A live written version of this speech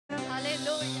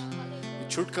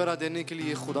छुटकारा देने के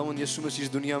लिए खुदावंद यीशु मसीह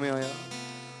इस दुनिया में आया.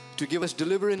 To give us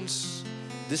deliverance,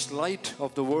 this light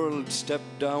of the world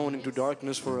stepped down into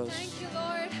darkness for us. Thank you,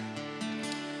 Lord.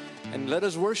 And let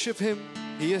us worship Him.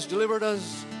 He has delivered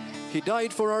us. He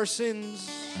died for our sins.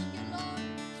 Thank you, Lord.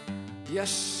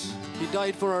 Yes, He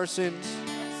died for our sins.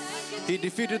 He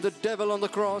defeated the devil on the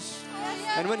cross.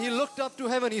 And when He looked up to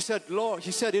heaven, He said, Lord,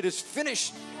 He said, it is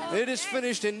finished. It is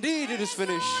finished. Indeed, it is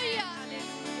finished.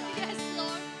 Yes,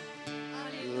 Lord.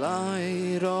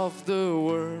 Light of the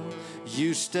world,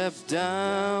 You stepped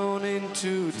down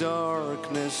into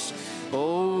darkness.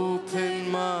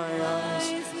 Open my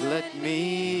eyes, let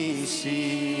me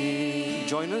see.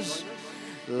 Join us.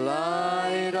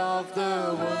 Light of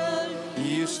the world,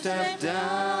 You stepped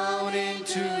down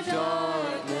into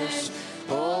darkness.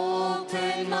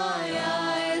 Open my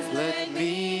eyes, let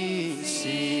me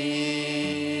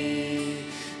see.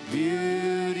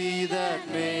 Beauty that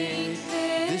made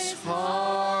this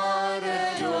heart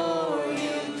adore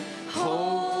You.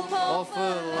 Hope of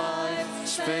a life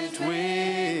spent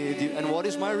with You. And what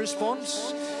is my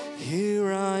response?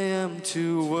 Here I am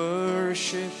to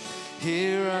worship.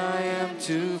 Here I am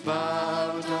to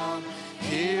bow down.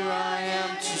 Here I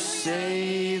am to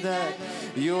say that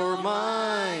You're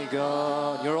my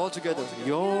God. You're all together.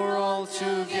 You're all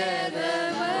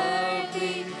together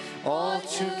worthy. All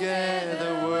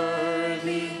together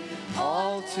worthy.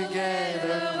 All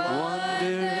together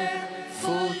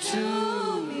wonderful to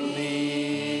me.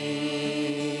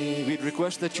 We'd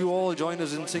request that you all join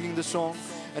us in singing this song.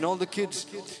 And all the kids,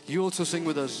 you also sing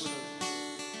with us.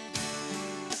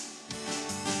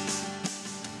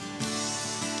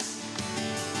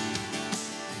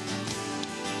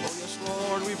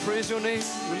 Lord, we praise Your name.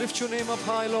 We lift Your name up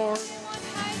high, Lord.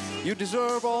 You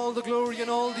deserve all the glory and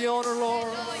all the honor,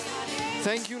 Lord.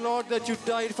 Thank You, Lord, that You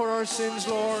died for our sins,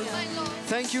 Lord.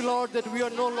 Thank You, Lord, that we are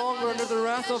no longer under the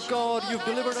wrath of God. You've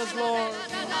delivered us, Lord.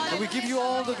 And we give You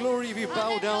all the glory. We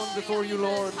bow down before You,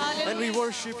 Lord. And we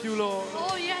worship You, Lord.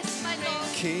 Oh, yes, my Lord.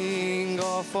 King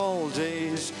of all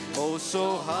days, oh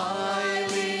so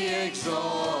highly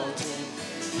exalted.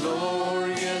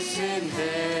 Glorious in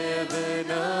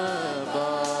heaven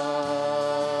above.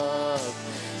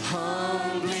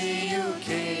 Humbly You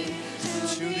came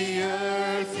to the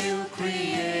earth You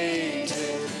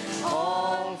created.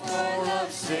 All for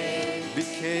love's sake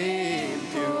became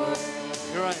pure.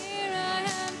 Here I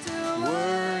am to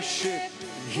worship.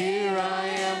 Here I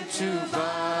am to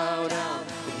bow down.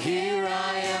 Here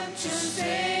I am to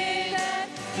say that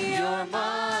You're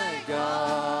my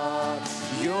God.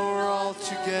 You're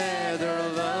altogether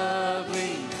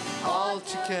lovely,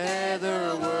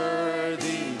 altogether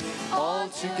worthy,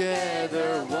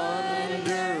 altogether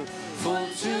wonderful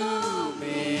to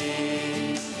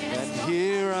me. And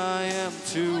here I am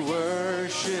to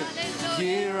worship,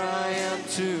 here I am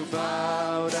to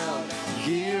bow down,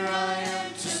 here I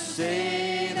am to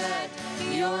say that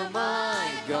You're my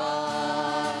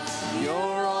God.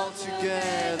 You're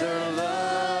altogether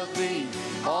lovely,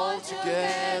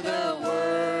 altogether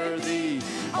worthy,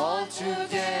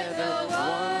 altogether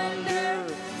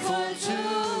wonderful to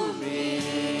me.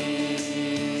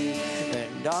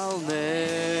 And I'll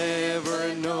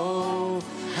never know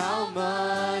how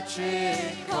much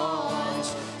it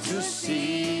costs to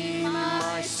see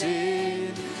my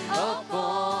sin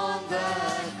upon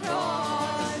that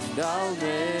cross. And I'll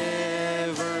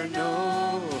never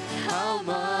know how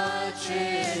much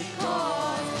it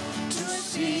costs to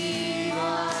see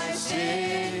my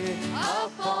sin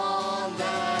upon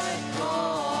that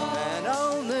cross. And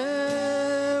I'll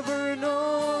never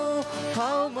know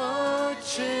how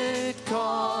much it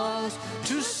costs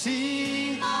to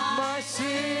see my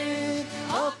sin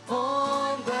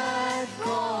upon that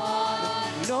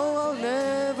cross. No, I'll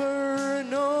never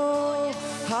know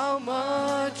how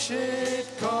much it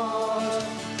costs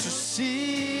to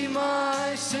see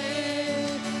my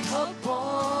sin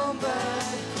upon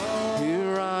that cross.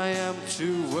 Here I am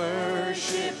to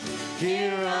worship,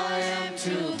 here I am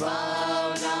to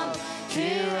bow down,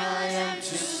 here I am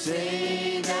to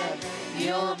say that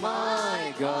You're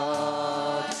my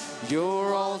God.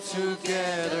 You're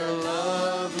altogether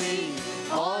lovely,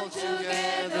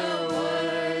 altogether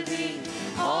worthy,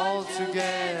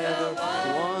 altogether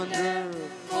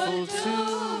wonderful to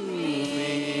me.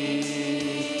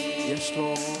 Yes,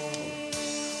 Lord.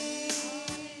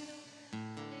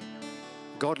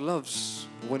 God loves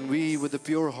when we, with a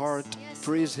pure heart,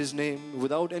 praise His name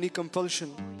without any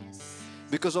compulsion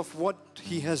because of what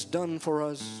He has done for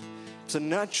us. It's a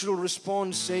natural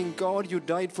response saying, God, You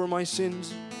died for my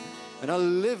sins and I'll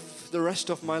live the rest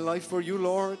of my life for You,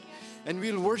 Lord. and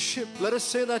we'll worship. Let us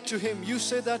say that to Him. You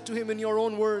say that to Him in your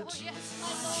own words.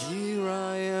 Here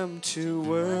I am to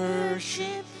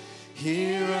worship.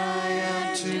 Here I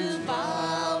am to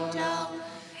bow down.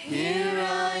 Here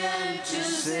I am to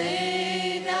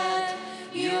say that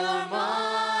you're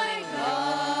my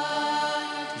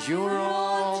God. You're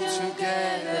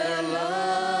altogether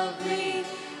lovely,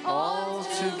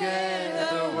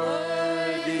 altogether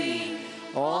worthy,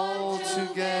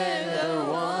 altogether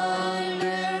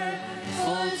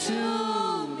wonderful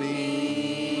to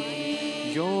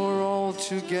me. You're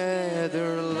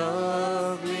altogether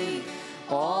lovely,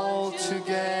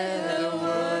 altogether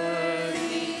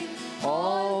worthy,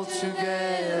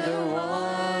 altogether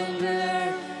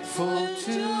wonderful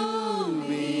to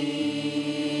me.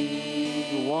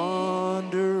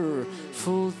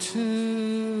 Wonderful to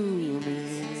me.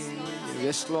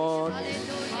 Yes, Lord.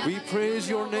 We praise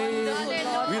your name.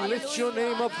 We lift your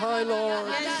name up high, Lord.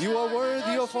 You are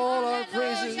worthy of all our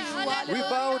praises. We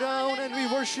bow down and we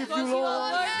worship you,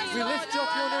 Lord. We lift up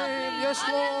your name. Yes,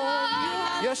 Lord.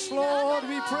 Yes, Lord.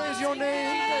 We praise your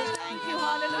name. Thank you,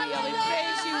 hallelujah. We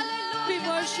praise you. We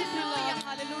worship you, Lord.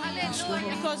 Hallelujah.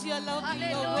 Because you are lovely,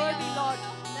 you are worthy, Lord.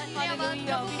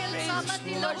 Hallelujah. We praise you.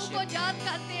 We worship you.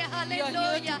 We are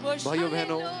here to worship भाइयों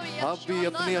बहनों, आप भी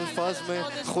अपने अल्फाज में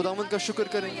खुदावंद का शुक्र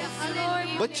करें.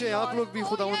 बच्चे आप लोग भी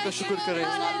खुदावंद का शुक्र करें.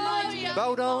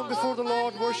 Bow down before the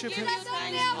Lord, worship Him.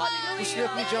 उसने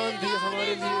अपनी जान दी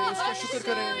हमारे लिए, उसका शुक्र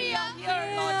करें.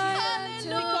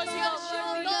 because you are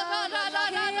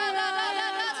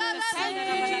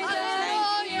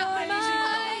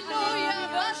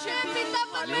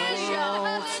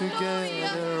All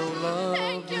together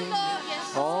lovely,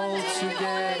 all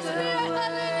together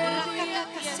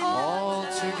worthy, all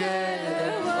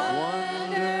together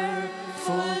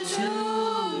wonderful to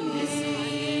me.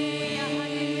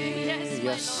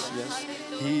 Yes, yes.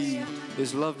 He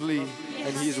is lovely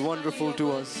and He is wonderful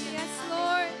to us.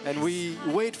 And we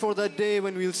wait for that day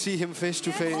when we'll see Him face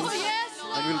to face.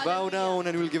 And we'll bow down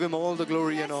and we'll give Him all the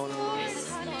glory and honor.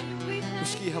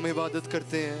 उसकी हम इबादत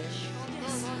करते हैं,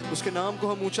 उसके नाम को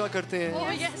हम ऊंचा करते हैं,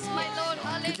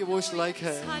 क्योंकि वो इस लायक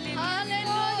है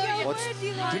और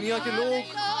दुनिया के लोग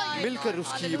मिलकर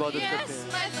उसकी इबादत करते हैं.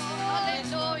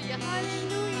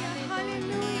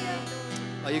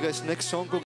 आइएगा इस नेक्स्ट सॉन्ग को